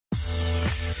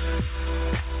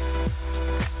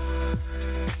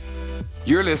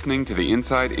You're listening to the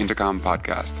Inside Intercom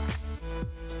podcast.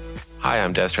 Hi,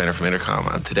 I'm Des Traynor from Intercom,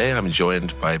 and today I'm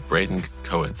joined by Braden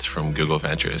Kowitz from Google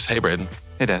Ventures. Hey, Braden.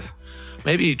 Hey, Des.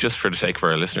 Maybe just for the sake of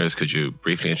our listeners, could you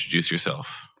briefly introduce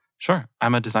yourself? Sure.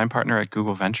 I'm a design partner at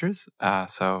Google Ventures.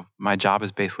 So my job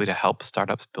is basically to help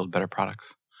startups build better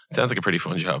products. Sounds like a pretty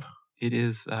fun job. It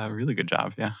is a really good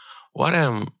job, yeah. What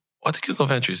do Google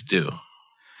Ventures do?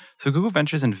 So Google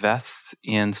Ventures invests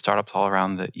in startups all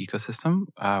around the ecosystem.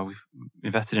 We've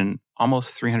invested in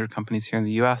almost 300 companies here in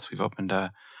the US. We've opened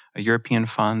a European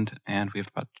fund, and we have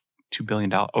about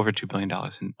over $2 billion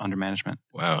under management.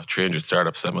 Wow, 300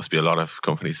 startups. That must be a lot of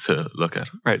companies to look at.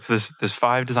 Right. So there's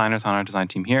 5 designers on our design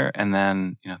team here, and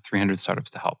then 300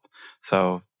 startups to help.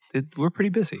 So we're pretty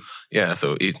busy. Yeah.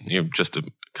 So you're just a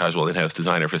casual in-house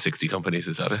designer for 60 companies.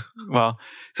 Is that it? Well,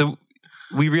 so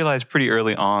we realized pretty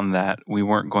early on that we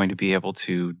weren't going to be able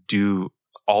to do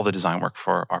all the design work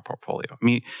for our portfolio.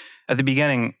 At the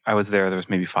beginning, I was there was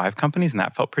maybe 5 companies, and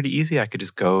that felt pretty easy. I could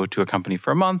just go to a company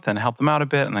for a month and help them out a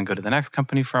bit, and then go to the next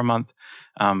company for a month.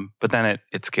 But then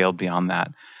it scaled beyond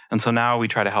that. And so now we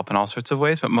try to help in all sorts of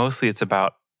ways, but mostly it's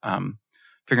about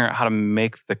figuring out how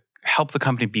to help the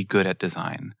company be good at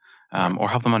design, or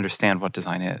help them understand what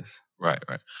design is. Right.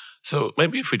 So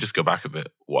maybe if we just go back a bit,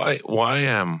 why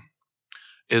are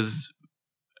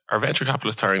venture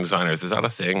capitalists hiring designers? Is that a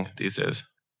thing these days?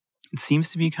 It seems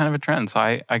to be kind of a trend. So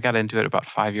I got into it about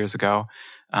 5 years ago.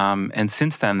 And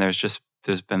since then, there's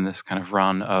been this kind of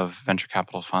run of venture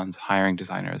capital funds hiring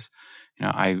designers.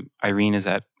 Irene Au is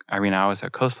at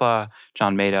Khosla,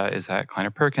 John Maeda is at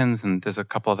Kleiner Perkins, and there's a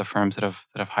couple other firms that have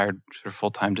hired sort of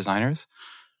full-time designers.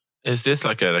 Is this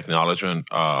like an acknowledgement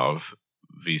of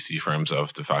VC firms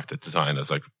of the fact that design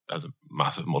has a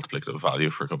massive multiplicative value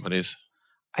for companies?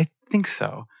 I think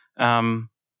so.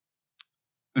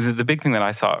 The big thing that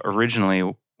I saw originally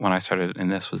when I started in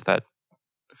this was that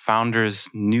founders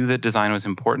knew that design was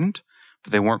important,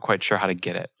 but they weren't quite sure how to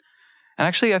get it. And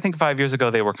actually, I think 5 years ago,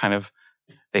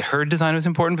 they heard design was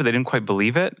important, but they didn't quite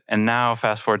believe it. And now,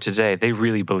 fast forward to today, they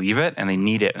really believe it and they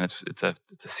need it. And it's a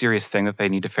serious thing that they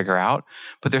need to figure out.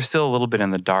 But they're still a little bit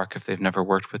in the dark if they've never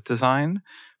worked with design,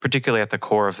 particularly at the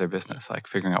core of their business, like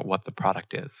figuring out what the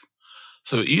product is.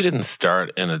 So you didn't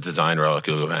start in a design role at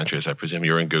Google Ventures. I presume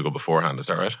you were in Google beforehand. Is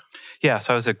that right? Yeah.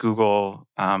 So I was at Google.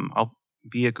 I'll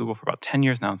be at Google for about 10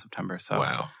 years now in September. So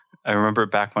wow. I remember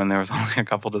back when there was only a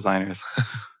couple designers.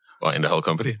 Well, in the whole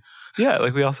company? Yeah,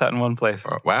 like we all sat in one place.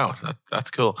 Oh, wow. That's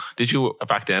cool. Did you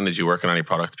work on any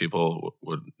products people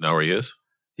would know or use?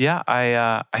 Yeah,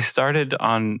 I started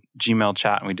on Gmail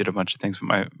chat and we did a bunch of things.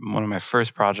 But one of my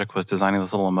first project was designing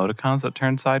those little emoticons that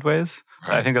turn sideways.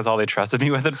 Right. I think that's all they trusted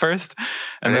me with at first.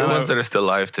 And the ones that are still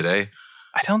live today?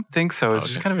 I don't think so. It's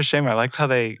just kind of a shame. I liked how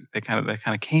they kind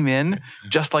of came in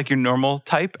just like your normal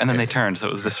type, and then they turned. So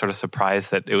it was this sort of surprise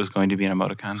that it was going to be an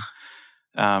emoticon,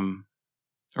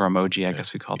 or emoji, I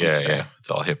guess we called it. Yeah. It's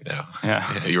all hip now.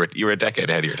 Yeah. You were a decade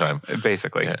ahead of your time,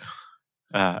 basically. Yeah.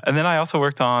 And then I also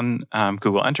worked on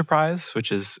Google Enterprise,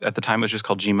 which is, at the time, it was just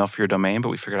called Gmail for your domain, but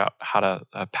we figured out how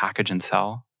to package and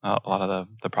sell a lot of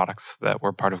the products that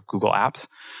were part of Google Apps.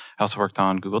 I also worked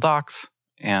on Google Docs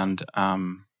and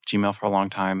Gmail for a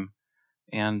long time.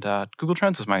 And Google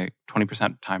Trends was my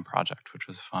 20% time project, which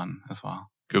was fun as well.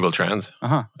 Google Trends?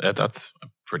 Uh-huh. Yeah, that's a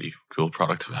pretty cool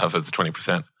product to have as a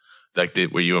 20%. Like,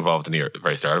 were you involved in the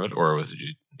very start of it, or was it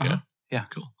you? Uh-huh. Yeah.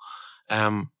 Cool.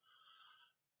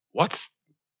 What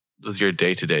does your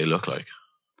day-to-day look like?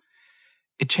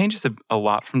 It changes a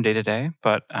lot from day to day,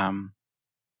 but I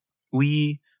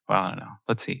don't know.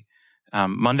 Let's see.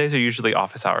 Mondays are usually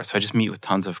office hours, so I just meet with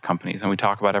tons of companies, and we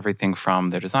talk about everything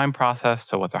from their design process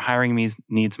to what their hiring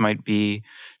needs might be,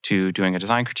 to doing a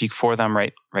design critique for them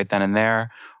right then and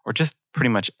there, or just pretty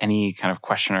much any kind of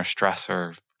question or stress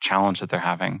or challenge that they're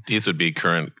having. These would be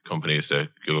current companies that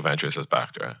Google Ventures has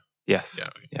backed, right? Yes.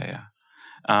 Yeah.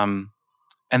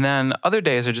 And then other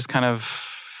days are just kind of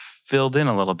filled in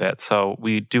a little bit. So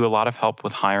we do a lot of help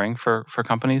with hiring for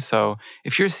companies. So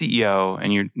if you're a CEO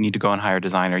and you need to go and hire a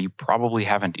designer, you probably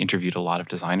haven't interviewed a lot of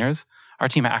designers. Our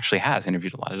team actually has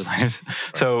interviewed a lot of designers. Right.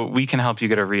 So we can help you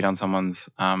get a read on someone's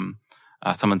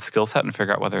skill set and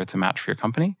figure out whether it's a match for your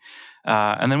company.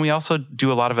 And then we also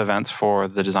do a lot of events for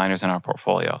the designers in our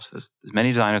portfolio. So there's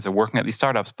many designers that are working at these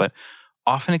startups, but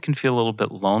often it can feel a little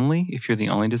bit lonely if you're the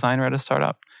only designer at a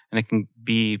startup. And it can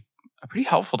be pretty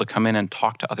helpful to come in and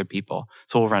talk to other people.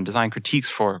 So we'll run design critiques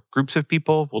for groups of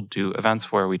people. We'll do events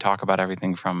where we talk about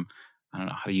everything from,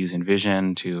 how to use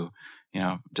InVision to,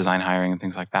 design hiring and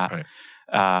things like that. Right.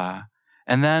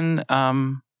 And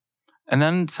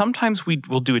then sometimes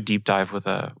we'll do a deep dive with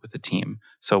a team.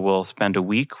 So we'll spend a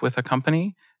week with a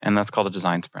company and that's called a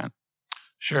design sprint.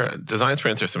 Sure. Design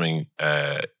sprints are something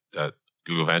that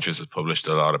Google Ventures has published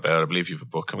a lot about. I believe you have a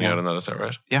book coming out on that. Is that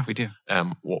right? Yeah, we do.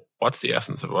 What's the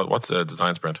essence of what's a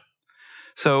design sprint?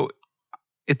 So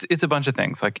it's a bunch of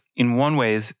things. Like in one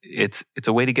ways, it's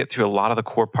a way to get through a lot of the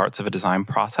core parts of a design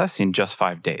process in just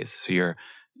 5 days. So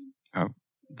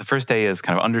the first day is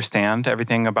kind of understand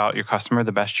everything about your customer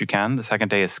the best you can. The second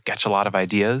day is sketch a lot of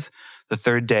ideas. The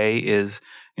third day is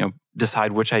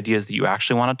decide which ideas that you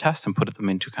actually want to test and put them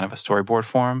into kind of a storyboard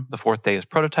form. The fourth day is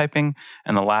prototyping,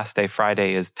 and the last day,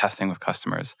 Friday, is testing with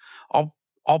customers.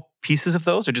 All pieces of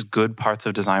those are just good parts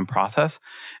of design process,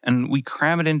 and we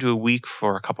cram it into a week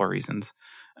for a couple of reasons.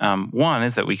 One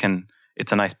is that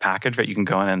it's a nice package, right? You can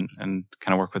go in and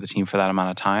kind of work with the team for that amount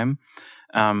of time.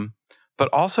 But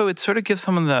also it sort of gives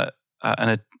someone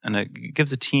it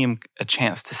gives a team a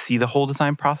chance to see the whole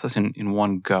design process in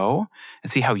one go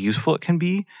and see how useful it can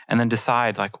be, and then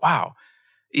decide like, wow,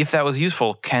 if that was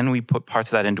useful, can we put parts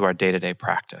of that into our day-to-day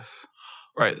practice?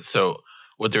 Right. So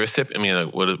would the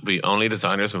recipient, would it be only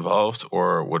designers involved,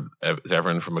 or is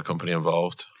everyone from a company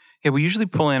involved? Yeah, we usually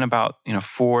pull in about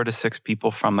 4 to 6 people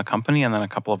from the company and then a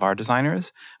couple of our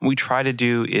designers. What we try to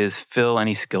do is fill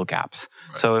any skill gaps.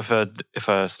 Right. So if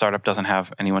a startup doesn't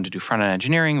have anyone to do front-end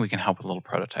engineering, we can help with a little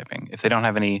prototyping. If they don't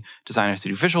have any designers to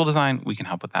do visual design, we can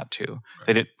help with that too.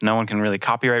 Right. No one can really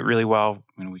copyright really well.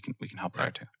 We can help there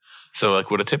too. So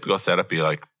like, would a typical setup be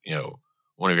like,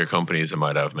 one of your companies that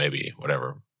might have maybe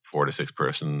 4 to 6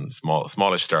 person,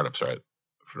 smallish startups, right?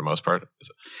 For the most part?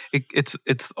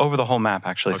 It's over the whole map,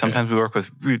 actually. Okay. Sometimes we work with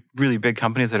really big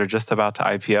companies that are just about to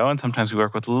IPO, and sometimes we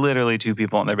work with literally 2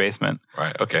 people in their basement.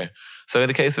 Right, okay. So in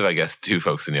the case of, I guess, 2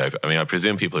 folks in the IPO, I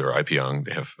presume people who are IPOing,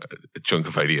 they have a chunk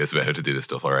of ideas about how to do this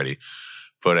stuff already.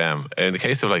 But in the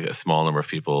case of like a small number of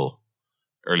people,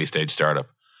 early stage startup,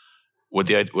 would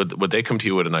they come to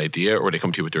you with an idea, or would they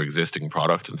come to you with their existing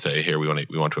product and say, here, we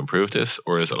want to improve this?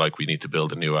 Or is it like, we need to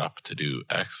build a new app to do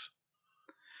X?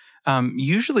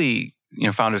 Usually,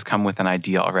 founders come with an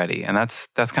idea already, and that's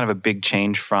kind of a big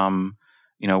change from,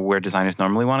 where designers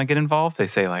normally want to get involved. They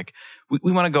say like,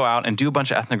 we want to go out and do a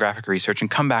bunch of ethnographic research and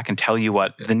come back and tell you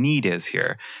what the need is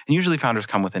here. And usually founders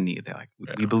come with a need. They're like,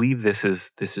 we believe this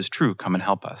is true. Come and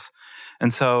help us.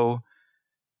 And so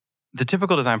the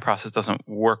typical design process doesn't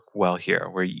work well here,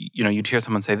 where you'd hear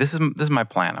someone say, this is my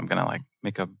plan. I'm going to like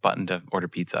make a button to order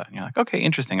pizza. And you're like, okay,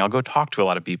 interesting. I'll go talk to a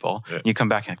lot of people. Yeah. And you come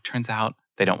back and turns out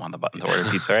they don't want the button to order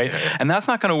pizza, right? Yeah. And that's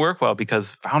not going to work well,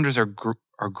 because founders are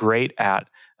great at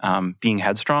being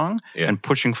headstrong and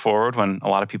pushing forward when a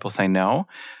lot of people say no.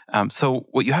 So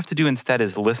what you have to do instead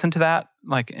is listen to that,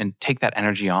 and take that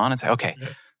energy on and say, okay,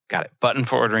 got it. Button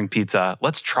for ordering pizza.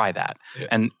 Let's try that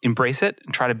and embrace it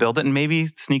and try to build it, and maybe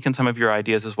sneak in some of your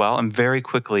ideas as well, and very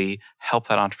quickly help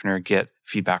that entrepreneur get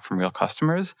feedback from real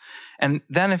customers. And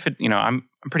then if I'm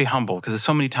pretty humble, because there's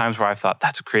so many times where I've thought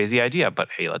that's a crazy idea, but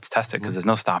hey, let's test it because there's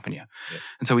no stopping you. Yeah.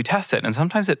 And so we test it, and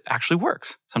sometimes it actually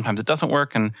works. Sometimes it doesn't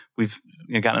work, and we've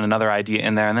gotten another idea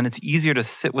in there, and then it's easier to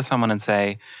sit with someone and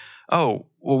say, oh,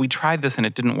 well, we tried this and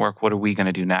it didn't work. What are we going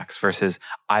to do next? Versus,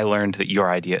 I learned that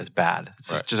your idea is bad.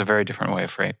 It's just a very different way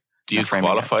of framing. Do you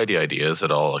qualify the ideas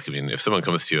at all? Like, if someone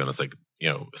comes to you and it's like,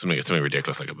 something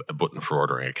ridiculous, like a button for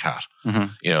ordering a cat,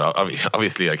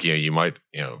 obviously, like, you might,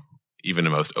 even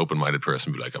the most open-minded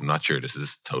person be like, I'm not sure this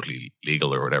is totally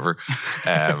legal or whatever.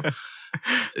 How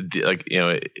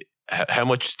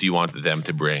much do you want them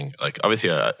to bring? Like, obviously,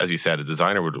 as you said, a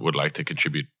designer would like to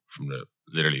contribute from the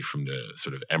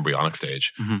sort of embryonic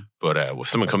stage. Mm-hmm. But if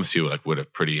someone comes to you like with a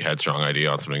pretty headstrong idea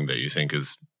on something that you think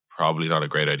is probably not a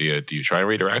great idea, do you try and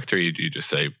redirect, or do you just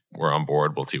say, we're on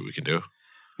board, we'll see what we can do?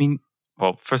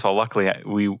 Well, first of all, luckily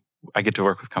I get to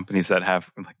work with companies that have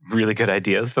like really good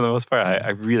ideas for the most part. I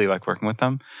really like working with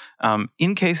them.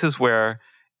 In cases where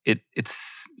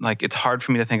it's hard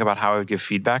for me to think about how I would give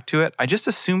feedback to it, I just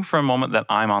assume for a moment that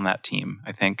I'm on that team.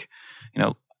 I think,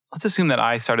 let's assume that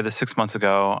I started this 6 months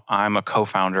ago. I'm a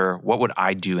co-founder. What would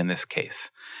I do in this case?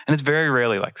 And it's very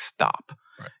rarely like stop.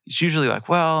 Right. It's usually like,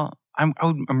 well, I'm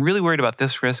really worried about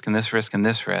this risk and this risk and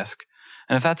this risk.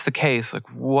 And if that's the case, like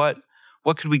what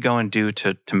could we go and do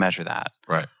to measure that?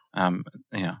 Right. To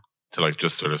like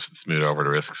just sort of smooth over the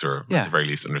risks, or at the very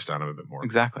least understand them a bit more.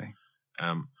 Exactly.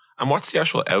 And what's the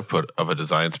actual output of a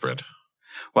design sprint?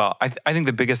 Well, I think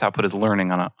the biggest output is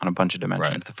learning on a bunch of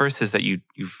dimensions. Right. The first is that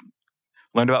you've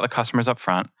learned about the customers up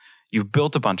front. You've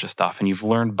built a bunch of stuff, and you've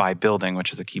learned by building,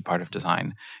 which is a key part of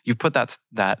design. You've put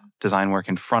that design work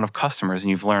in front of customers, and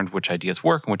you've learned which ideas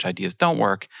work and which ideas don't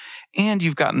work. And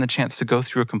you've gotten the chance to go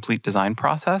through a complete design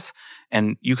process,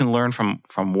 and you can learn from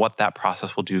what that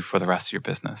process will do for the rest of your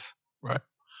business. Right.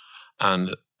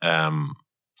 And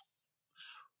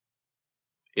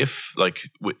if like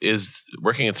is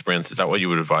working in sprints, is that what you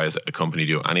would advise a company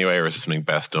do anyway, or is it something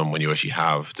best done when you actually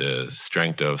have the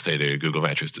strength of, say, the Google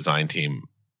Ventures design team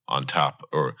on top?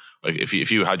 Or like if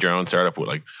you had your own startup with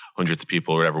like hundreds of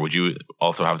people or whatever, would you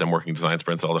also have them working design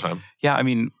sprints all the time? Yeah, I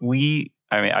mean,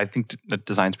 I think that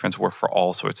design sprints work for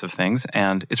all sorts of things.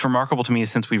 And it's remarkable to me,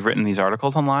 since we've written these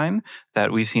articles online,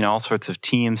 that we've seen all sorts of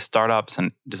teams, startups,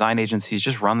 and design agencies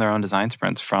just run their own design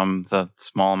sprints from the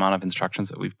small amount of instructions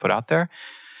that we've put out there.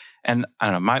 And I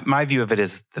don't know, my view of it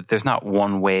is that there's not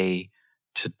one way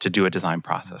to do a design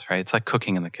process, right? It's like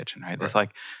cooking in the kitchen, right? There's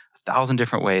like 1,000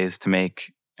 different ways to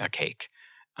make a cake.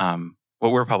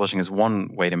 What we're publishing is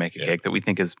one way to make a cake that we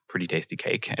think is pretty tasty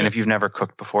cake. And if you've never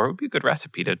cooked before, it would be a good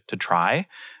recipe to try.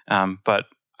 But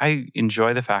I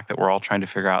enjoy the fact that we're all trying to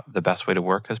figure out the best way to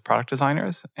work as product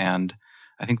designers. And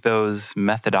I think those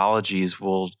methodologies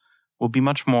will be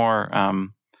much more kind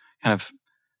of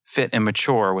fit and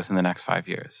mature within the next 5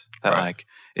 years. That like,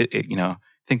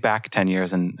 think back 10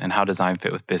 years and how design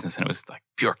fit with business, and it was like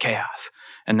pure chaos.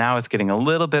 And now it's getting a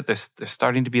little bit, there's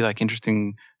starting to be like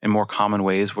interesting and more common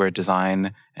ways where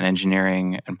design and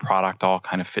engineering and product all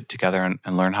kind of fit together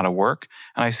and learn how to work.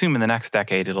 And I assume in the next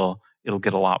decade, it'll look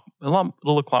a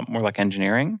lot more like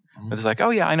engineering. Mm-hmm. It's like,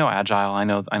 oh yeah, I know Agile, I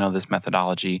know this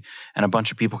methodology, and a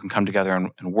bunch of people can come together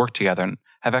and work together and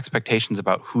have expectations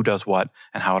about who does what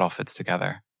and how it all fits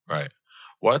together. Right.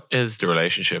 What is the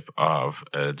relationship of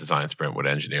a design sprint with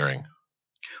engineering?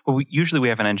 Well, usually we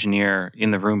have an engineer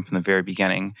in the room from the very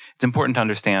beginning. It's important to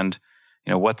understand,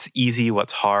 what's easy,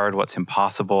 what's hard, what's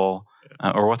impossible,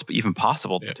 or what's even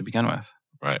possible to begin with.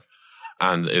 Right.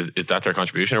 And is that their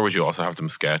contribution, or would you also have them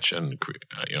sketch and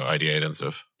ideate and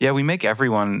stuff? Yeah, we make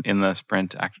everyone in the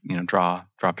sprint draw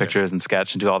pictures and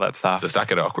sketch and do all that stuff. Does that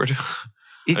get awkward?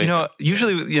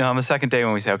 Usually, on the second day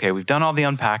when we say, okay, we've done all the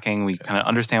unpacking, we kind of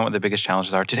understand what the biggest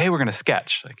challenges are. Today, we're going to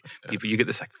sketch. People, you get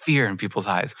this like fear in people's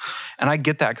eyes. And I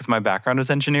get that because my background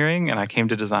is engineering and I came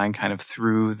to design kind of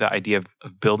through the idea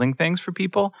of building things for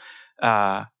people. So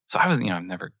I was, I'm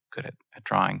never good at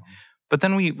drawing. But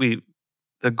then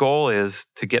the goal is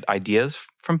to get ideas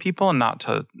from people and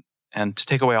to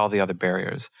take away all the other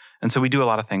barriers. And so we do a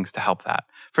lot of things to help that.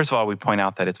 First of all, we point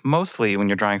out that it's mostly, when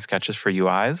you're drawing sketches for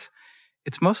UIs,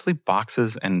 it's mostly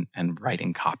boxes and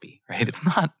writing copy, right? It's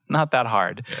not that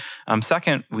hard. Yeah.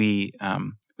 Second, we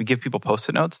give people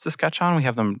Post-it notes to sketch on. We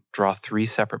have them draw 3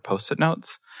 separate Post-it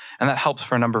notes. And that helps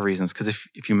for a number of reasons, because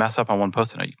if you mess up on one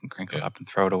Post-it note, you can crinkle it up and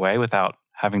throw it away without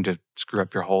having to screw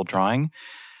up your whole drawing.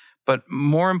 But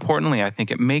more importantly, I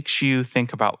think it makes you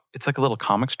think about, it's like a little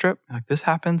comic strip. Like this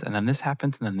happens, and then this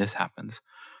happens, and then this happens.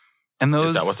 And those...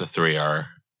 Is that what the 3 are?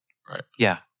 Right.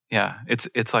 Yeah. Yeah,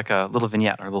 it's like a little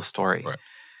vignette or a little story. Right.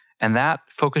 And that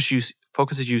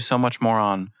focuses you so much more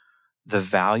on the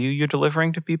value you're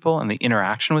delivering to people and the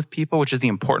interaction with people, which is the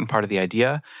important part of the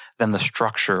idea, than the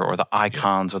structure or the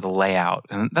icons or the layout.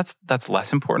 And that's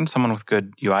less important. Someone with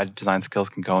good UI design skills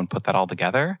can go and put that all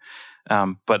together.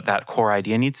 But that core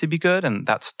idea needs to be good, and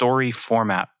that story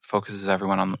format focuses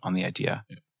everyone on the idea.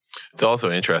 Yeah. It's also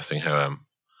interesting how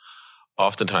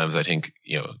oftentimes I think,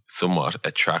 somewhat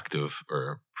attractive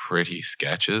or pretty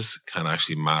sketches can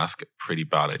actually mask a pretty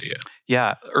bad idea.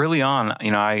 Yeah. Early on,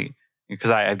 because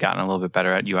I had gotten a little bit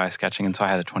better at UI sketching, and so I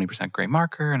had a 20% gray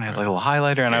marker and I had a little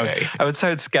highlighter, and I would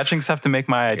start sketching stuff to make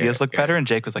my ideas look better. And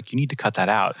Jake was like, you need to cut that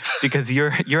out because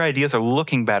your ideas are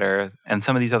looking better, and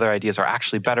some of these other ideas are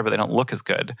actually better, but they don't look as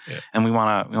good. Yeah. And we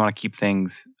want to keep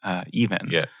things even.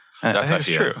 Yeah. And that's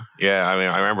actually true. Yeah, I mean,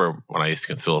 I remember when I used to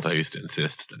consult, I used to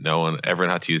insist that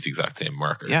everyone had to use the exact same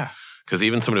marker. Yeah. Because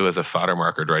even somebody who has a fatter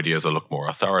marker, their ideas will look more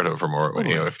authoritative or more,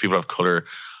 if people have color,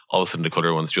 all of a sudden the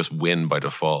color ones just win by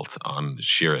default on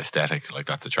sheer aesthetic. Like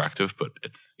that's attractive, but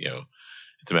it's,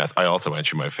 it's a mess. I also went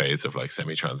through my phase of like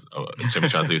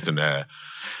semi-translucent,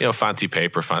 fancy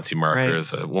paper, fancy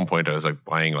markers. Right. At one point I was like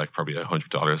buying like probably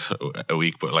 $100 a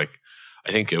week, but like,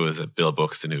 I think it was Bill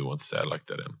Buxton who once said like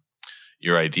that,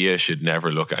 your idea should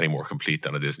never look any more complete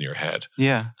than it is in your head.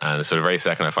 Yeah. And so the very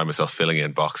second I find myself filling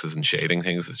in boxes and shading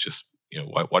things, it's just,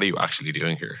 what are you actually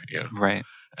doing here? Right.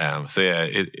 So yeah,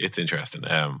 it's interesting.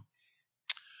 In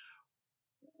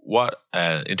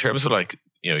terms of like,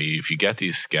 if you get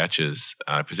these sketches,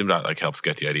 I presume that like helps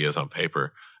get the ideas on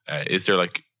paper. Is there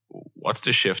like, what's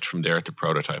the shift from there to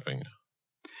prototyping?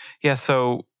 Yeah.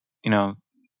 So,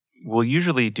 we'll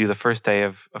usually do the first day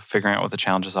of figuring out what the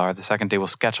challenges are. The second day, we'll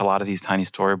sketch a lot of these tiny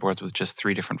storyboards with just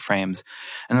 3 different frames.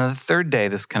 And then the third day,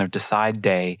 this kind of decide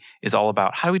day, is all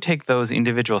about how do we take those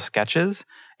individual sketches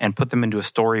and put them into a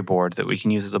storyboard that we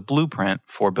can use as a blueprint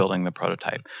for building the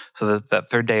prototype. So that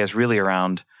third day is really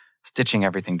around stitching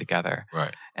everything together.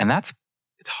 Right. And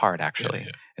it's hard actually.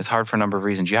 Yeah. It's hard for a number of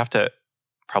reasons. You have to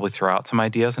probably throw out some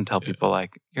ideas and tell people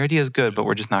like, your idea is good, but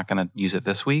we're just not going to use it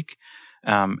this week.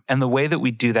 And the way that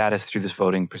we do that is through this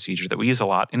voting procedure that we use a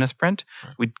lot in a sprint.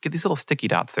 Right. We get these little sticky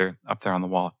dots there up there on the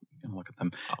wall. You can look at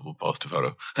them. We'll post a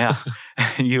photo. Yeah.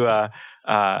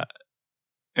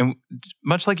 And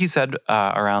much like you said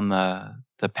around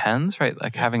the pens, right?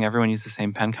 Like having everyone use the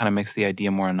same pen kind of makes the idea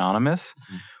more anonymous.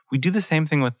 Mm-hmm. We do the same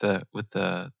thing with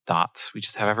the dots. We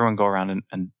just have everyone go around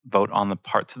and vote on the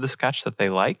parts of the sketch that they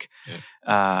like.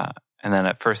 Yeah. And then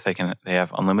at first they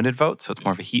have unlimited votes, so it's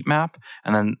more of a heat map.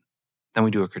 And then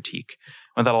we do a critique.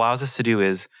 What that allows us to do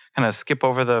is kind of skip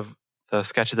over the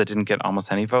sketches that didn't get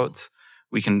almost any votes.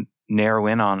 We can narrow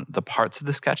in on the parts of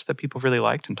the sketch that people really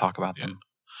liked and talk about them.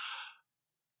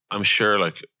 I'm sure,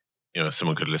 like,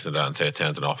 someone could listen to that and say it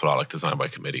sounds an awful lot like design by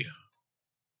committee.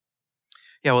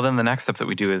 Yeah, well, then the next step that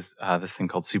we do is this thing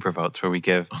called super votes, where we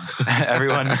give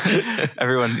everyone,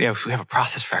 we have a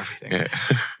process for everything. Yeah.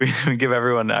 We give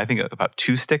everyone, I think, about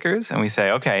 2 stickers, and we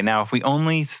say, okay, now if we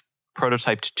only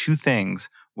prototyped 2 things,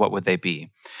 what would they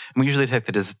be? And we usually take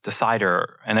the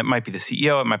decider, and it might be the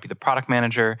CEO, it might be the product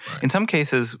manager. Right. In some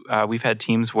cases, we've had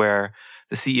teams where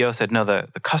the CEO said, no, the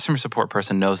customer support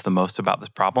person knows the most about this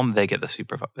problem. They get the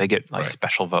super vote. They get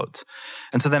special votes.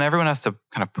 And so then everyone has to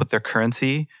kind of put their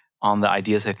currency on the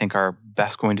ideas they think are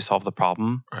best going to solve the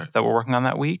problem that we're working on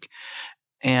that week.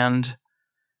 And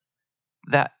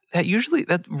that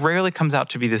rarely comes out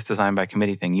to be this design by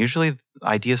committee thing. Usually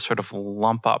ideas sort of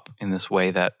lump up in this way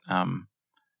that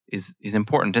is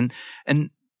important. And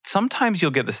sometimes you'll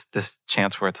get this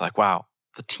chance where it's like, wow,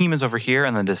 the team is over here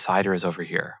and the decider is over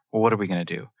here. Well, what are we going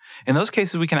to do? In those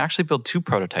cases, we can actually build 2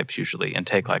 prototypes usually and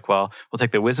take we'll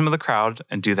take the wisdom of the crowd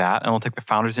and do that. And we'll take the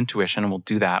founder's intuition and we'll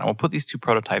do that. And we'll put these 2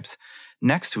 prototypes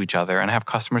next to each other and have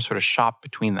customers sort of shop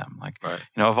between them.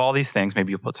 Of all these things,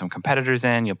 maybe you'll put some competitors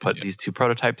in, you'll put these 2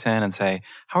 prototypes in and say,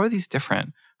 how are these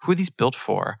different? Who are these built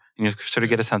for? And you sort of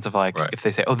get a sense of if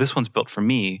they say, oh, this one's built for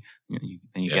me, then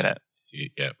you get it.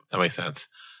 Yeah, that makes sense.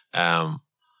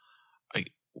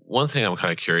 One thing I'm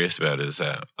kind of curious about is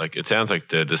it sounds like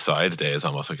the Decide Day is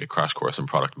almost like a crash course in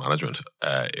product management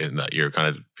in that you're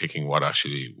kind of picking what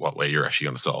way you're actually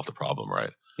going to solve the problem,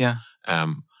 right? Yeah.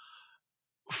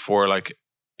 For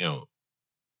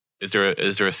is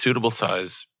there a suitable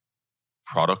size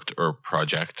product or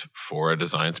project for a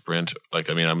design sprint?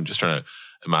 I'm just trying to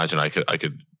imagine I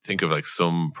could think of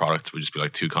some products would just be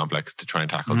too complex to try and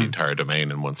tackle the entire domain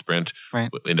in one sprint.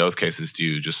 Right. In those cases, do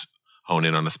you just hone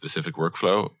in on a specific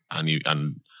workflow and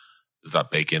does that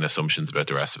bake in assumptions about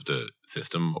the rest of the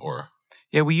system or?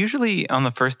 Yeah, we usually on the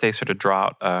first day sort of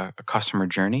draw out a customer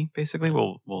journey. Basically,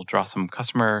 we'll draw some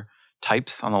customer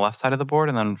types on the left side of the board,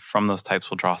 and then from those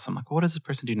types we'll draw some what does this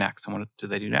person do next, and what do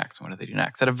they do next, and what do they do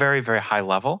next at a very, very high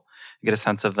level. You get a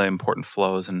sense of the important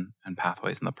flows and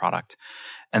pathways in the product,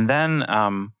 and then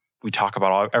we talk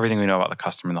about everything we know about the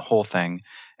customer and the whole thing.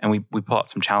 And we pull out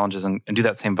some challenges and do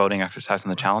that same voting exercise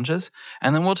on the challenges.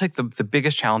 And then we'll take the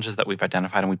biggest challenges that we've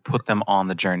identified and we put them on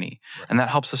the journey. Right. And that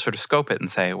helps us sort of scope it and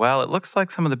say, well, it looks like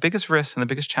some of the biggest risks and the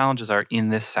biggest challenges are in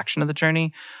this section of the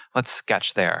journey. Let's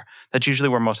sketch there. That's usually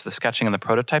where most of the sketching and the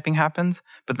prototyping happens.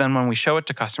 But then when we show it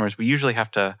to customers, we usually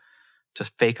have to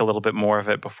fake a little bit more of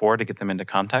it before to get them into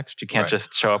context. You can't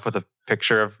just show up with a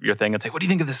picture of your thing and say, what do you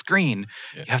think of the screen?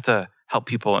 Yeah. You have to help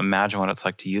people imagine what it's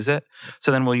like to use it. Yeah.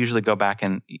 So then we'll usually go back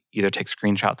and either take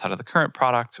screenshots out of the current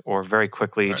product or very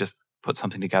quickly just put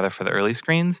something together for the early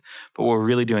screens. But what we're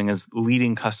really doing is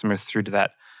leading customers through to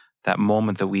that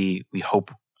moment that we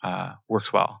hope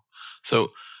works well.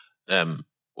 So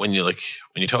when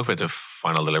you talk about the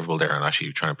final deliverable there and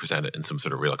actually trying to present it in some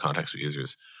sort of real context with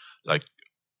users,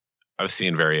 I've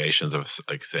seen variations of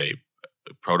say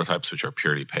prototypes which are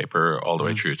purely paper all the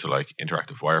way through to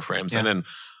interactive wireframes and then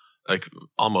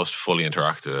almost fully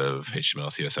interactive HTML,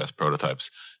 CSS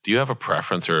prototypes. Do you have a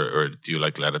preference or do you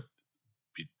let it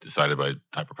be decided by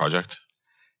type of project?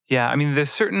 Yeah, I mean,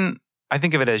 there's I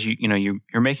think of it as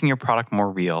you're making your product more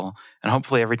real, and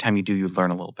hopefully every time you do, you learn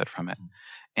a little bit from it.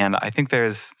 And I think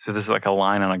this is a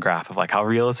line on a graph of how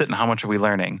real is it and how much are we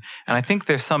learning? And I think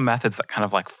there's some methods that kind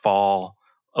of fall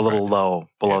a little low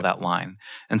below that line.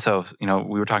 And so,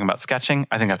 we were talking about sketching.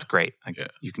 I think that's great.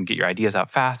 You can get your ideas out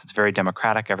fast. It's very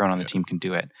democratic. Everyone on the team can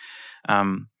do it.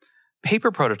 Paper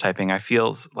prototyping, I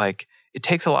feel like it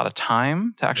takes a lot of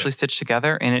time to actually stitch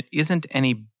together, and it isn't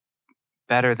any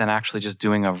better than actually just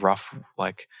doing a rough,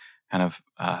 a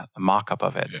mock-up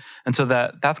of it. Yeah. And so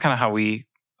that's kind of how we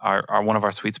are one of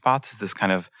our sweet spots is this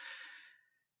kind of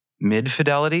mid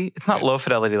fidelity. It's not Yeah. low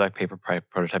fidelity like paper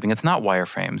prototyping. It's not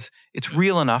wireframes. It's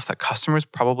real enough that customers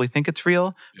probably think it's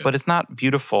real, but it's not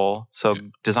beautiful. So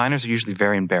designers are usually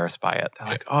very embarrassed by it. They're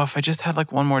like, oh, if I just had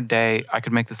like one more day, I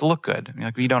could make this look good. And you're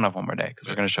like, well, you don't have one more day because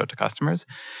we're going to show it to customers.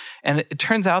 And it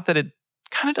turns out that it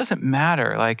kind of doesn't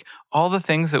matter. Like all the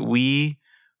things that we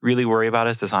really worry about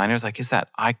as designers, like is that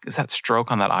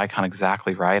stroke on that icon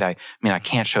exactly right? I mean, I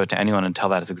can't show it to anyone until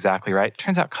that is exactly right. It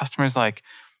turns out customers like,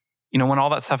 when all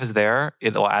that stuff is there,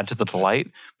 it'll add to the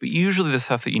delight. But usually the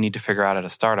stuff that you need to figure out at a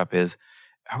startup is,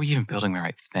 are we even building the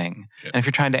right thing? And if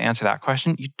you're trying to answer that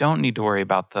question, you don't need to worry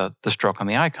about the stroke on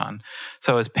the icon.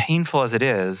 So as painful as it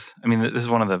is, I mean, this is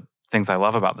one of the things I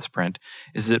love about the sprint,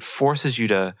 is it forces you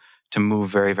to move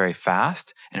very, very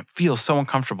fast. And it feels so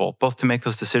uncomfortable, both to make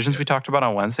those decisions we talked about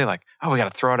on Wednesday, like, oh, we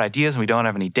got to throw out ideas and we don't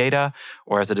have any data.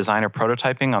 Or as a designer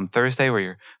prototyping on Thursday, where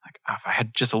you're like, oh, if I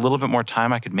had just a little bit more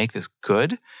time, I could make this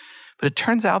good. But it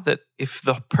turns out that if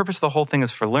the purpose of the whole thing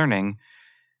is for learning,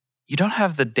 you don't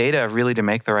have the data really to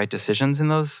make the right decisions in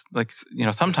those. Like,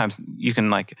 sometimes you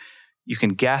can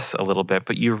guess a little bit,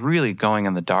 but you're really going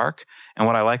in the dark. And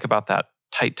what I like about that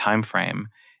tight time frame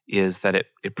is that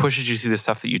it pushes you through the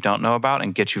stuff that you don't know about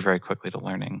and gets you very quickly to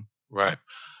learning. Right.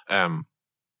 I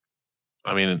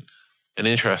mean, an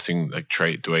interesting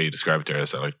trait, the way you describe it there,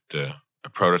 is that a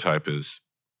prototype is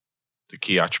the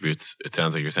key attributes. It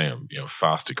sounds like you're saying,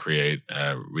 fast to create,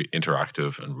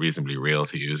 interactive, and reasonably real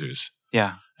to users.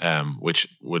 Yeah. Which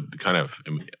would kind of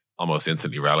almost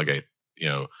instantly relegate,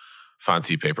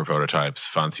 fancy paper prototypes,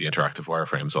 fancy interactive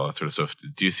wireframes, all that sort of stuff.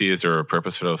 Do you see, is there a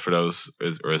purpose for those,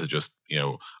 or is it just,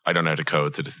 I don't know how to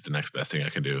code, so this is the next best thing I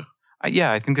can do?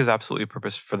 Yeah, I think there's absolutely a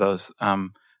purpose for those.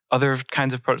 Other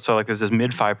kinds of so like there's this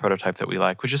mid-fi prototype that we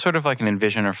like, which is sort of like an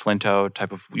InVision or Flinto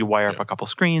type of, you wire up a couple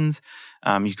screens,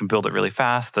 you can build it really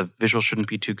fast, the visual shouldn't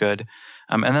be too good.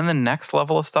 And then the next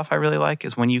level of stuff I really like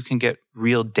is when you can get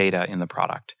real data in the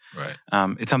product. Right.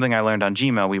 It's something I learned on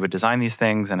Gmail. We would design these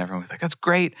things and everyone was like, that's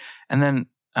great. And then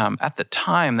at the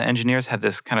time, the engineers had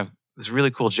this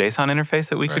really cool JSON interface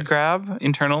that we could grab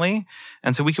internally.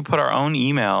 And so we could put our own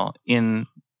email in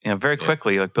very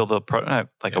quickly, build a prototype,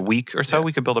 a week or so,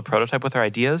 we could build a prototype with our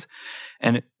ideas.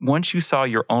 And once you saw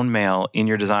your own mail in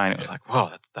your design, it was like,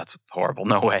 whoa, that's horrible.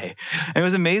 No way. And it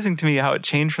was amazing to me how it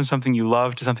changed from something you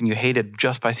loved to something you hated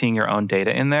just by seeing your own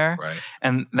data in there. Right.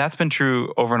 And that's been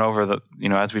true over and over,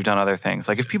 as we've done other things.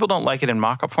 Like if people don't like it in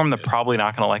mockup form, they're probably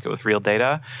not going to like it with real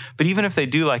data. But even if they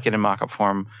do like it in mockup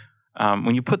form,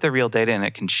 when you put the real data in,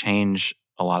 it can change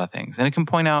a lot of things. And it can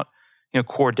point out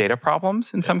core data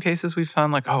problems. In some cases, we've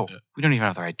found we don't even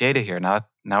have the right data here. Now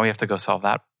we have to go solve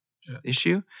that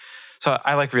issue. So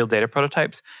I like real data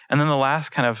prototypes. And then the last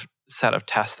kind of set of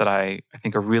tests that I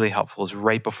think are really helpful is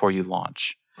right before you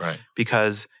launch. Right.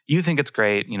 Because you think it's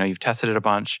great, you've tested it a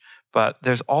bunch, but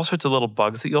there's all sorts of little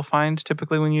bugs that you'll find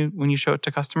typically when you show it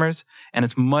to customers. And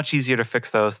it's much easier to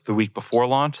fix those the week before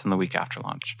launch than the week after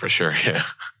launch. For sure,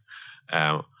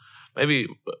 yeah. Maybe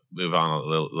move on a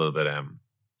little bit.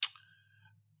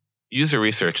 User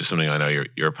research is something I know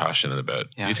you're passionate about.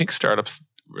 Yeah. Do you think startups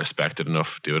respect it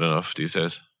enough, do it enough these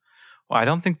days? Well, I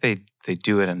don't think they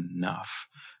do it enough.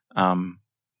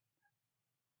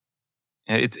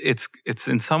 It's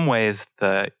in some ways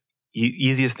the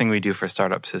easiest thing we do for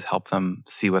startups is help them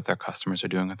see what their customers are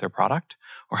doing with their product,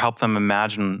 or help them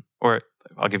imagine. Or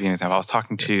I'll give you an example. I was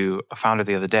talking to a founder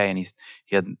the other day, and he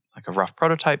had a rough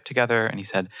prototype together, and he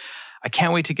said, "I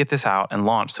can't wait to get this out and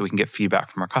launch so we can get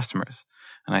feedback from our customers."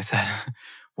 And I said,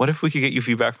 what if we could get you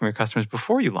feedback from your customers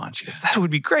before you launch? He goes, that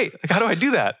would be great. How do I do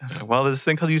that? I said, well, there's this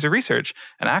thing called user research.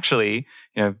 And actually,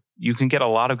 you can get a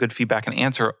lot of good feedback and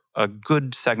answer a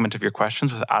good segment of your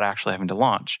questions without actually having to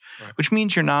launch, which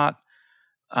means you're not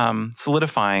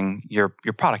solidifying your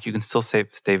product. You can still stay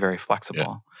very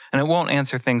flexible. And it won't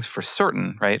answer things for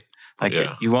certain, right?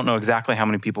 You won't know exactly how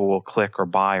many people will click or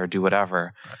buy or do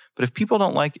whatever. Right.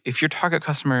 But if your target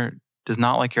customer does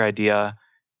not like your idea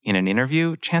in an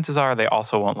interview, chances are they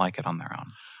also won't like it on their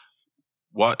own.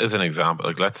 What is an example?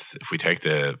 If we take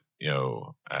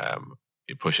you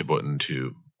push a button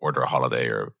to order a holiday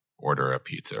or order a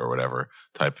pizza or whatever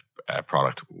type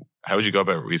product, how would you go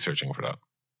about researching for that?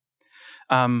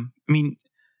 I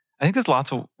think there's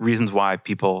lots of reasons why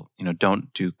people,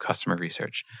 don't do customer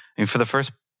research. For the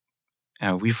first,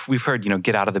 we've heard,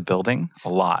 get out of the building a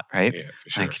lot, right? Yeah, for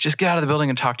sure. Just get out of the building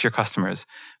and talk to your customers.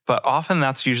 But often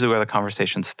that's usually where the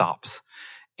conversation stops.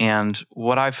 And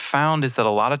what I've found is that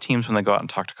a lot of teams, when they go out and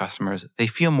talk to customers, they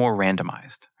feel more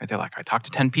randomized. Right? They're like, I talked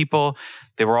to 10 people.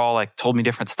 They were all told me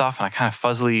different stuff. And I kind of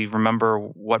fuzzily remember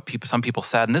what some people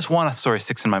said. And this one story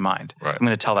sticks in my mind. Right. I'm going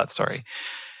to tell that story.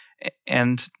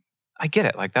 And I get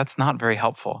it. Like that's not very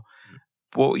helpful.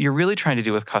 What you're really trying to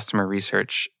do with customer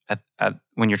research at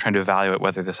when you're trying to evaluate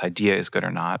whether this idea is good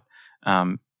or not,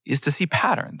 is to see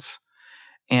patterns.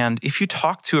 And if you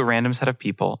talk to a random set of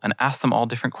people and ask them all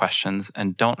different questions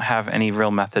and don't have any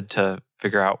real method to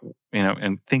figure out,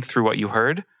 and think through what you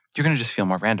heard, you're going to just feel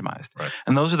more randomized. Right.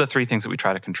 And those are the three things that we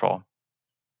try to control.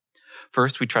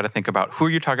 First, we try to think about who are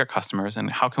your target customers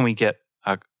and how can we get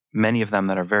many of them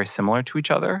that are very similar to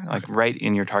each other, like right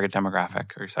in your target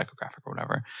demographic or your psychographic or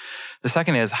whatever. The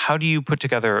second is, how do you put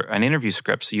together an interview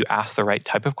script so you ask the right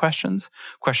type of questions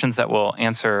that will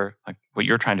answer like what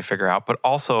you're trying to figure out, but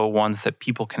also ones that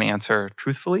people can answer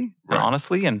truthfully and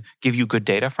honestly and give you good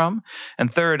data from.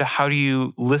 And third, how do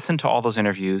you listen to all those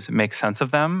interviews, make sense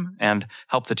of them, and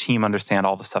help the team understand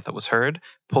all the stuff that was heard,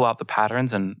 pull out the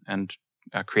patterns and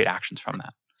create actions from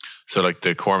that. So like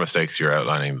the core mistakes you're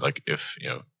outlining, like if,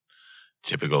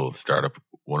 typical startup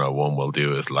 101 will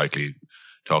do is likely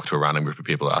talk to a random group of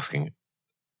people asking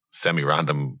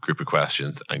semi-random group of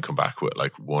questions and come back with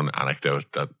like one anecdote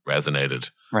that resonated,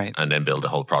 right? And then build a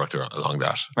whole product along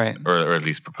that, right? Or at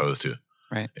least propose to,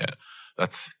 right? Yeah,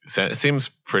 it seems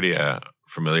pretty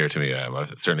familiar to me.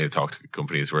 I've certainly talked to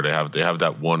companies where they have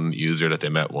that one user that they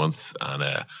met once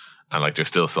and like they're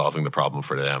still solving the problem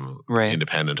for them, right?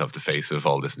 Independent of the face of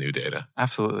all this new data.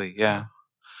 Absolutely, yeah.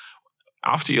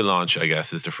 After you launch, I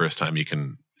guess, is the first time you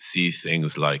can see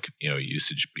things like,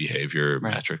 usage behavior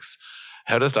metrics.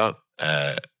 How does that,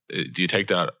 do you take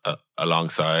that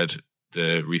alongside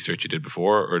the research you did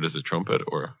before, or does it trump it?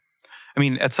 Or, I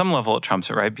mean, at some level it trumps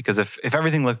it, right? Because if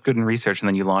everything looked good in research and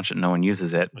then you launch it and no one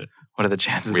uses it, what are the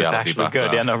chances it's actually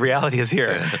good? Yeah, no, reality is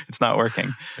here. It's not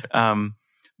working.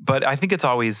 But I think it's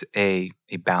always a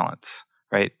balance.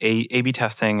 Right? A/B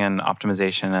testing and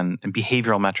optimization and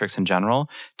behavioral metrics in general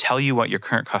tell you what your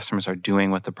current customers are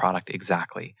doing with the product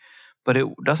exactly. But it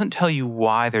doesn't tell you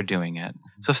why they're doing it.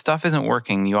 So if stuff isn't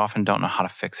working, you often don't know how to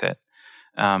fix it.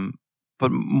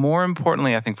 But more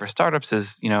importantly, I think for startups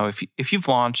is, if you've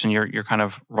launched and you're kind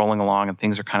of rolling along and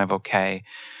things are kind of okay,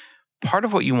 part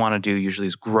of what you want to do usually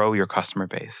is grow your customer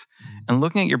base. And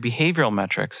looking at your behavioral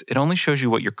metrics, it only shows you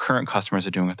what your current customers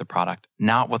are doing with the product,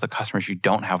 not what the customers you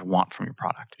don't have want from your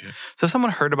product. Yeah. So if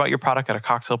someone heard about your product at a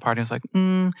cocktail party and was like,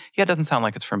 it doesn't sound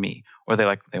like it's for me. Or they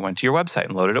went to your website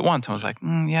and loaded it once and was like,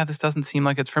 this doesn't seem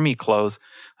like it's for me, close.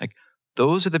 Like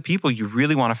those are the people you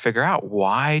really want to figure out.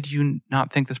 Why do you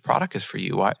not think this product is for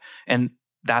you? Why? And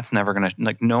that's never going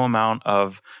to, no amount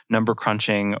of number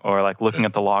crunching or looking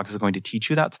at the logs is going to teach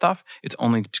you that stuff. It's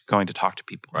only going to talk to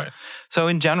people. Right. So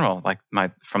in general,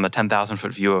 from the 10,000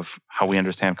 foot view of how we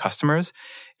understand customers,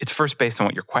 it's first based on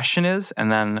what your question is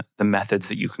and then the methods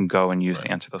that you can go and use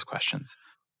to answer those questions.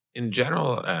 In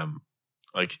general,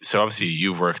 so obviously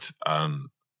you've worked on,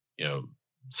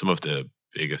 some of the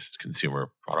biggest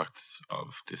consumer products of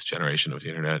this generation of the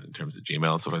internet in terms of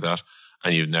Gmail and stuff like that.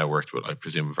 And you've now worked with, I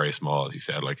presume, very small, as you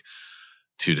said,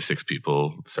 2 to 6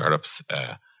 people startups.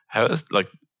 How is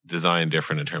design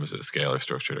different in terms of scale or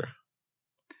structure?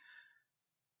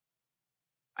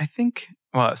 I think,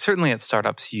 certainly at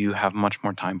startups, you have much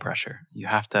more time pressure. You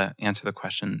have to answer the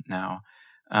question now.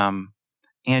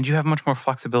 And you have much more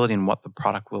flexibility in what the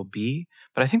product will be.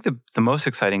 But I think the most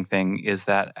exciting thing is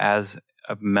that as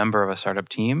a member of a startup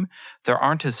team, there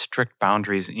aren't as strict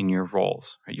boundaries in your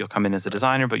roles. Right? You'll come in as a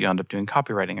designer, but you end up doing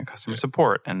copywriting and customer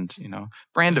support and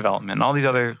brand development and all these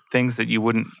other things that you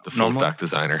wouldn't. The full stack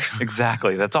designer.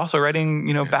 Exactly. That's also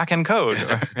writing back end code,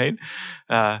 right?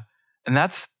 And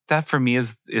that for me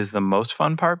is the most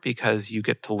fun part because you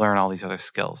get to learn all these other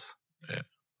skills. Yeah,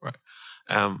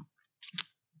 right.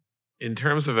 In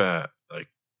terms of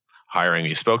hiring,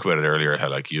 you spoke about it earlier,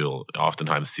 how you'll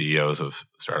oftentimes CEOs of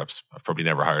startups have probably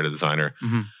never hired a designer.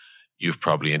 Mm-hmm. You've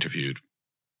probably interviewed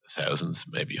thousands,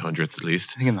 maybe hundreds at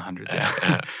least. I think in the hundreds,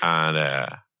 yeah.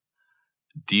 And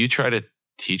do you try to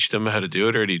teach them how to do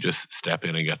it, or do you just step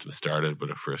in and get them started with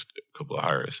the first couple of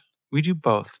hires? We do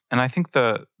both. And I think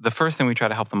the first thing we try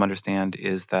to help them understand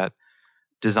is that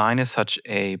design is such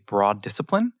a broad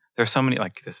discipline. There's so many,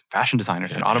 there's fashion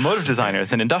designers and automotive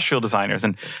designers and industrial designers.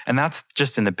 And that's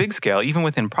just in the big scale. Even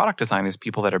within product design, there's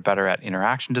people that are better at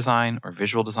interaction design or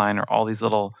visual design or all these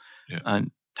little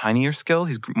tinier skills,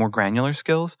 these more granular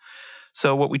skills.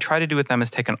 So what we try to do with them is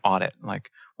take an audit.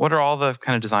 What are all the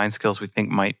kind of design skills we think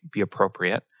might be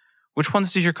appropriate? Which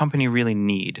ones does your company really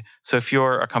need? So if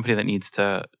you're a company that needs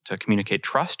to communicate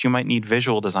trust, you might need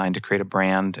visual design to create a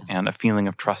brand and a feeling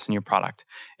of trust in your product.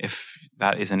 If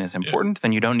that isn't as important,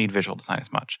 then you don't need visual design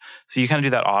as much. So you kind of do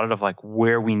that audit of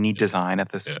where we need design at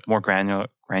this more granular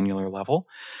level.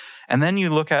 And then you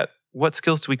look at what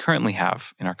skills do we currently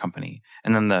have in our company?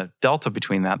 And then the delta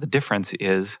between that, the difference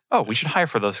is, oh, we should hire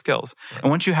for those skills. Right.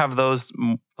 And once you have those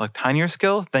like tinier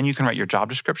skills, then you can write your job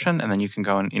description and then you can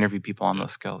go and interview people on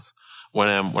those skills. When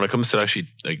it comes to actually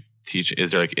like teach,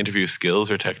 is there like interview skills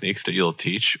or techniques that you'll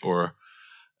teach, or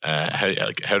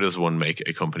how does one make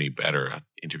a company better at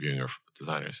interviewing our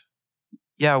designers?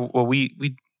 Yeah, well, we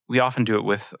often do it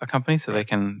with a company so they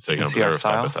can see our style.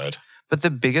 Side by side. But the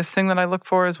biggest thing that I look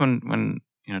for is when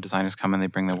designers come and they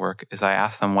bring their work, is I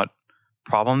ask them what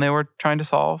problem they were trying to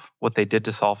solve, what they did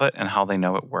to solve it, and how they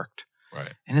know it worked.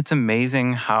 Right. And it's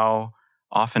amazing how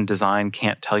often design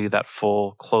can't tell you that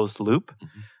full closed loop.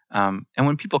 Mm-hmm. And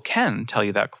when people can tell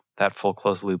you that full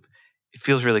closed loop, it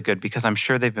feels really good because I'm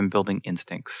sure they've been building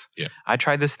instincts. Yeah. I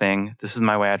tried this thing. This is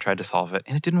my way I tried to solve it,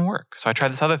 and it didn't work. So I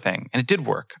tried this other thing, and it did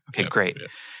work. Okay, great. Yeah.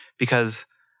 Because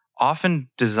often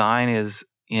design is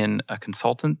in a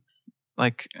consultant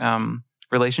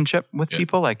relationship with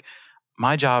people. Like,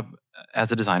 my job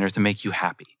as a designer is to make you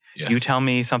happy. Yes. You tell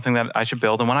me something that I should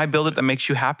build, and when I build it that makes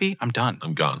you happy, I'm done.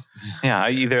 I'm gone. Yeah,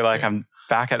 either I'm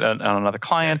back at another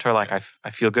client, or like I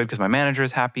feel good because my manager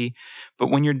is happy. But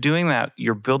when you're doing that,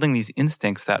 you're building these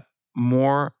instincts that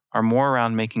are more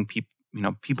around making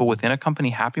people within a company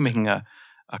happy, making a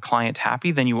client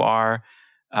happy, than you are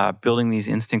building these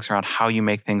instincts around how you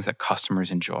make things that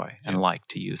customers enjoy and like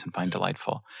to use and find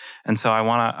delightful. And so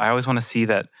I always want to see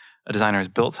that a designer has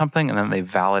built something and then they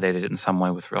validated it in some way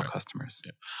with real customers.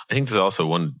 Yeah. I think there's also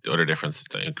one other difference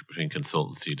between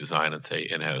consultancy design and, say,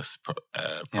 in-house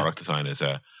product design is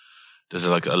there's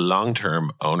like a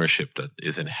long-term ownership that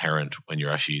is inherent when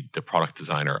you're actually the product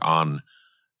designer on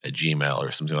a Gmail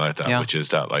or something like that, which is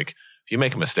that, like, if you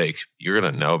make a mistake, you're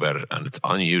going to know about it and it's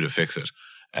on you to fix it.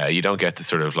 You don't get to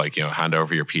sort of hand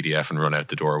over your PDF and run out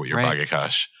the door with your bag of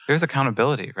cash. There's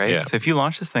accountability, right? Yeah. So if you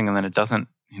launch this thing and then it doesn't,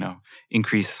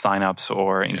 increase signups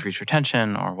or increase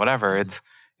retention or whatever, it's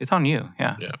on you.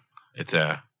 Yeah. Yeah. It's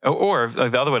or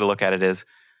the other way to look at it is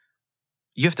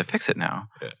you have to fix it now.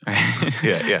 Yeah. Right?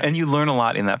 Yeah. And you learn a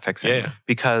lot in that fixing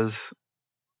because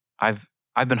I've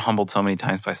been humbled so many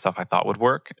times by stuff I thought would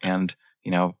work, and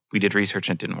we did research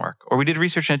and it didn't work. Or we did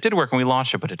research and it did work and we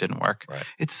launched it, but it didn't work. Right.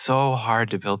 It's so hard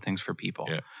to build things for people.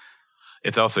 Yeah.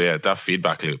 It's also, that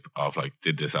feedback loop of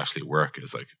did this actually work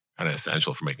is kind of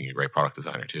essential for making a great product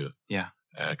designer too. Yeah.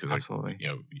 Because absolutely.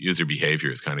 User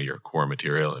behavior is kind of your core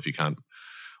material. If you can't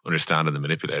understand it and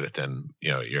manipulate it, then,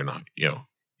 you're not,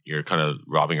 you're kind of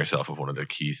robbing yourself of one of the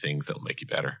key things that will make you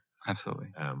better. Absolutely.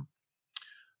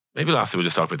 Maybe lastly, we'll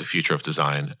just talk about the future of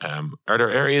design. Are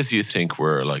there areas you think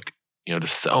where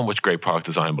there's so much great product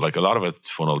design, but a lot of it's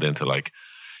funneled into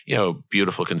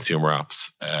beautiful consumer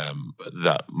apps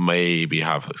that maybe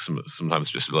have sometimes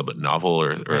just a little bit novel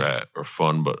or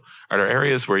fun. But are there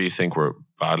areas where you think we're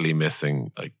badly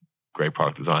missing great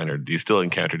product design, or do you still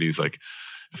encounter these it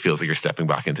feels like you're stepping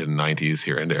back into the 90s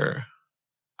here and there?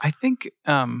 I think,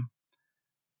 I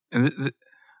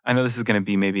know this is going to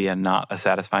be maybe not a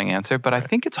satisfying answer, but I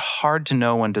think it's hard to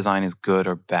know when design is good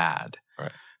or bad,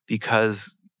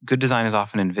 because good design is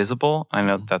often invisible. I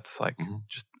know that's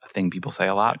just a thing people say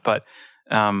a lot, but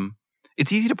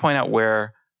it's easy to point out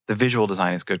where the visual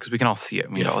design is good because we can all see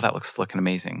it. We go, oh, that looks slick and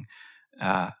amazing.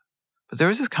 But there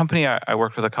was this company I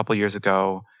worked with a couple years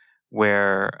ago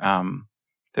where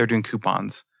they were doing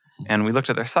coupons, and we looked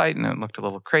at their site and it looked a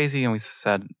little crazy, and we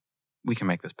said, we can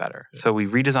make this better. Yeah. So we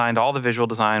redesigned all the visual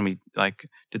design. We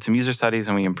did some user studies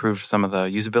and we improved some of the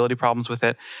usability problems with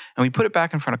it, and we put it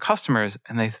back in front of customers,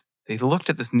 and they looked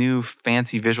at this new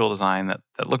fancy visual design that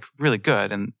looked really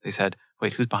good, and they said,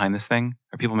 wait, who's behind this thing?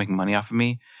 Are people making money off of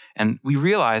me? And we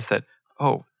realized that,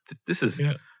 this is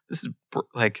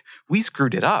we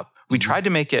screwed it up. We tried to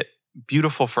make it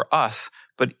beautiful for us,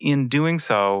 but in doing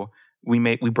so, we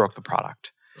broke the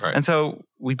product. Right. And so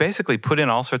we basically put in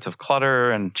all sorts of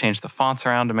clutter and changed the fonts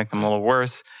around to make them a little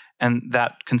worse. And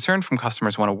that concern from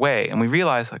customers went away. And we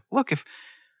realized, look, if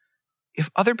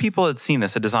other people had seen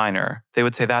this, a designer, they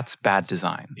would say that's bad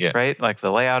design, right?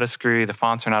 The layout is screwy, the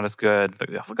fonts are not as good.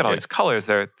 Look at all these colors;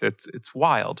 it's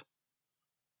wild.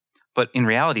 But in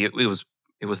reality, it was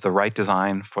the right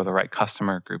design for the right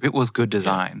customer group. It was good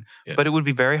design, but it would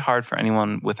be very hard for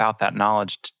anyone without that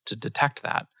knowledge to detect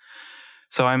that.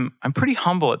 So I'm pretty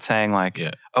humble at saying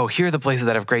oh, here are the places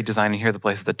that have great design and here are the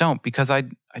places that don't, because I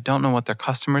don't know what their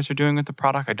customers are doing with the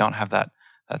product. I don't have that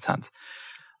sense.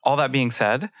 All that being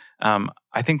said,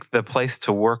 I think the place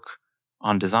to work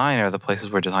on design are the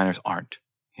places where designers aren't.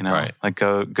 Right.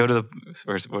 Go to the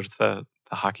where's the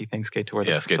hockey thing, skate to where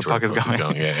the puck is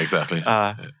going. Yeah, exactly.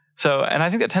 So, and I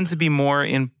think that tends to be more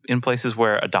in places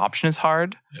where adoption is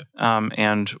hard,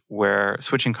 and where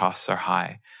switching costs are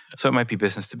high. So it might be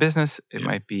business to business. It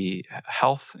might be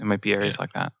health. It might be areas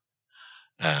like that.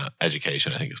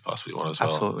 Education, I think, is possibly one as well.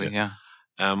 Absolutely, yeah.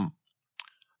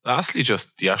 Lastly, just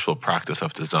the actual practice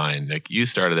of design. Like you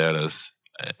started out as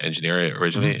engineer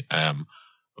originally.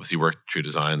 Obviously worked through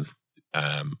designs,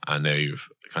 and now you've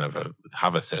kind of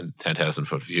have a 10,000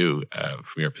 foot view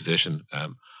from your position.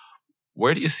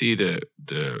 Where do you see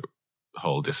the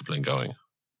whole discipline going?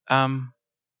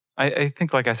 I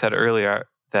think, like I said earlier,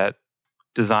 that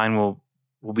design will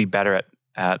be better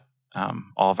at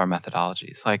all of our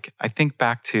methodologies. Like I think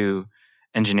back to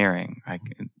engineering, like,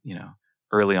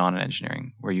 early on in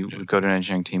engineering, where you would go to an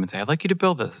engineering team and say, I'd like you to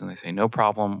build this. And they say, no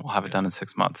problem. We'll have it done in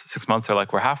 6 months. 6 months, they're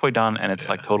like, we're halfway done. And it's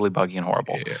like totally buggy and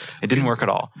horrible. It didn't work at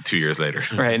all. 2 years later.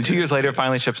 Right. And 2 years later, it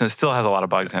finally ships and it still has a lot of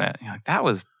bugs in it. You're like, that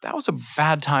was a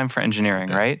bad time for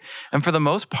engineering, right? And for the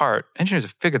most part, engineers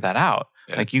have figured that out.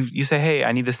 Like you say, hey,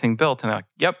 I need this thing built. And they're like,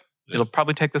 yep, it'll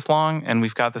probably take this long. And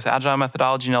we've got this agile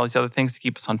methodology and all these other things to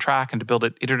keep us on track and to build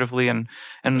it iteratively.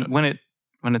 And when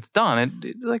it's done,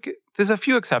 there's a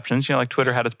few exceptions, like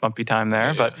Twitter had its bumpy time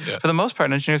there, but for the most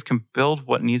part, engineers can build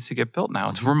what needs to get built now.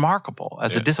 It's remarkable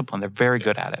as a discipline. They're very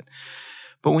good at it.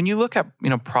 But when you look at,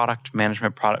 product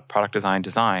management, product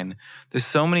design, there's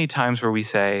so many times where we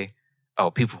say,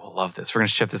 oh, people will love this. We're going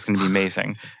to ship this. It's going to be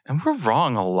amazing. And we're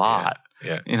wrong a lot.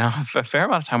 A fair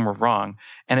amount of time we're wrong.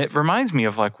 And it reminds me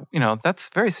of that's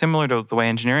very similar to the way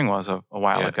engineering was a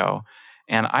while ago.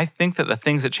 And I think that the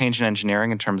things that change in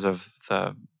engineering in terms of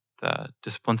the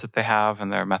disciplines that they have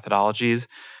and their methodologies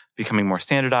becoming more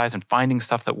standardized and finding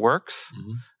stuff that works,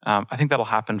 I think that'll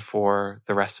happen for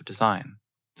the rest of design.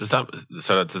 Does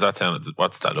that sound?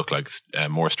 What's that look like?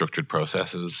 More structured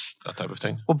processes, that type of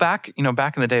thing. Well, back in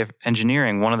the day of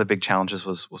engineering, one of the big challenges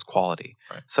was quality.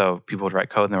 Right. So people would write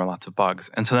code, and there were lots of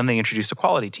bugs. And so then they introduced a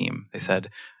quality team. They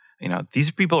said, these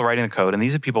are people writing the code, and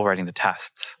these are people writing the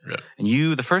tests. Yeah. And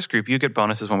the first group, you get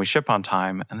bonuses when we ship on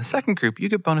time, and the second group, you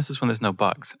get bonuses when there's no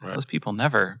bugs. Right. Those people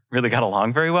never really got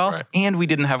along very well, and we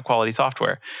didn't have quality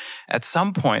software. At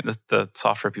some point, the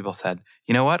software people said,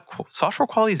 you know what? Software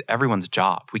quality is everyone's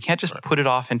job. We can't just put it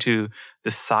off into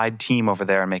this side team over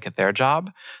there and make it their job.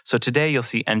 So today, you'll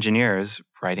see engineers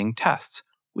writing tests,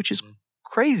 which is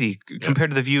crazy compared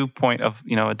to the viewpoint of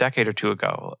a decade or two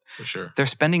ago. For sure, they're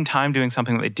spending time doing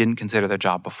something that they didn't consider their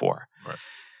job before. Right.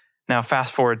 Now,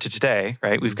 fast forward to today,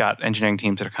 right? We've got engineering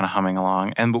teams that are kind of humming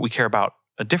along, but we care about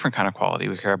a different kind of quality.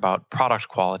 We care about product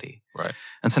quality. Right.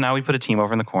 And so now we put a team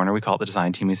over in the corner. We call it the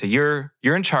design team. We say, you're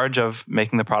in charge of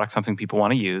making the product something people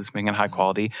want to use, making it high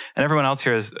quality, and everyone else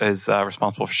here is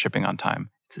responsible for shipping on time.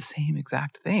 It's the same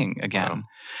exact thing again. Wow.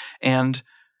 And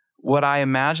what I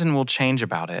imagine will change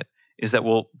about it is that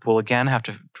we'll again have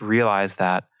to realize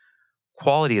that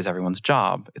quality is everyone's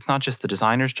job. It's not just the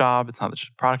designer's job. It's not the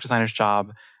product designer's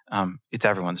job. It's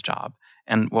everyone's job.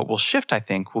 And what will shift, I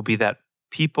think, will be that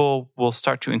people will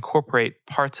start to incorporate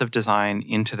parts of design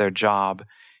into their job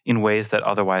in ways that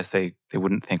otherwise they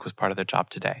wouldn't think was part of their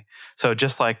job today. So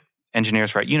just like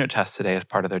engineers write unit tests today as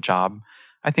part of their job,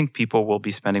 I think people will be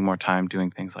spending more time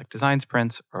doing things like design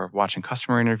sprints or watching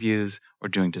customer interviews or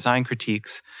doing design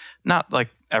critiques. Not like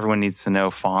everyone needs to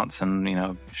know fonts and,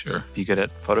 be good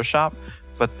at Photoshop,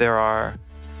 but there are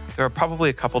probably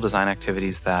a couple design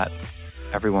activities that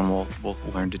everyone will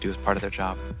learn to do as part of their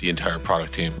job. The entire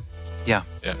product team. Yeah.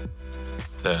 Yeah.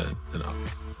 It's an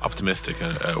optimistic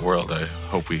world. I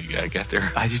hope we get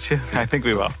there. I do too. I think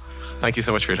we will. Thank you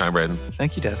so much for your time, Braden.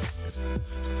 Thank you, Des.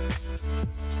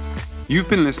 You've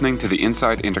been listening to the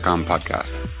Inside Intercom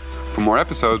podcast. For more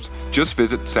episodes, just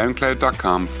visit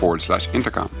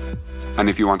soundcloud.com/intercom. And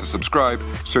if you want to subscribe,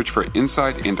 search for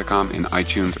Inside Intercom in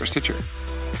iTunes or Stitcher.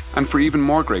 And for even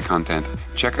more great content,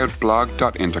 check out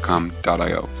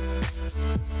blog.intercom.io.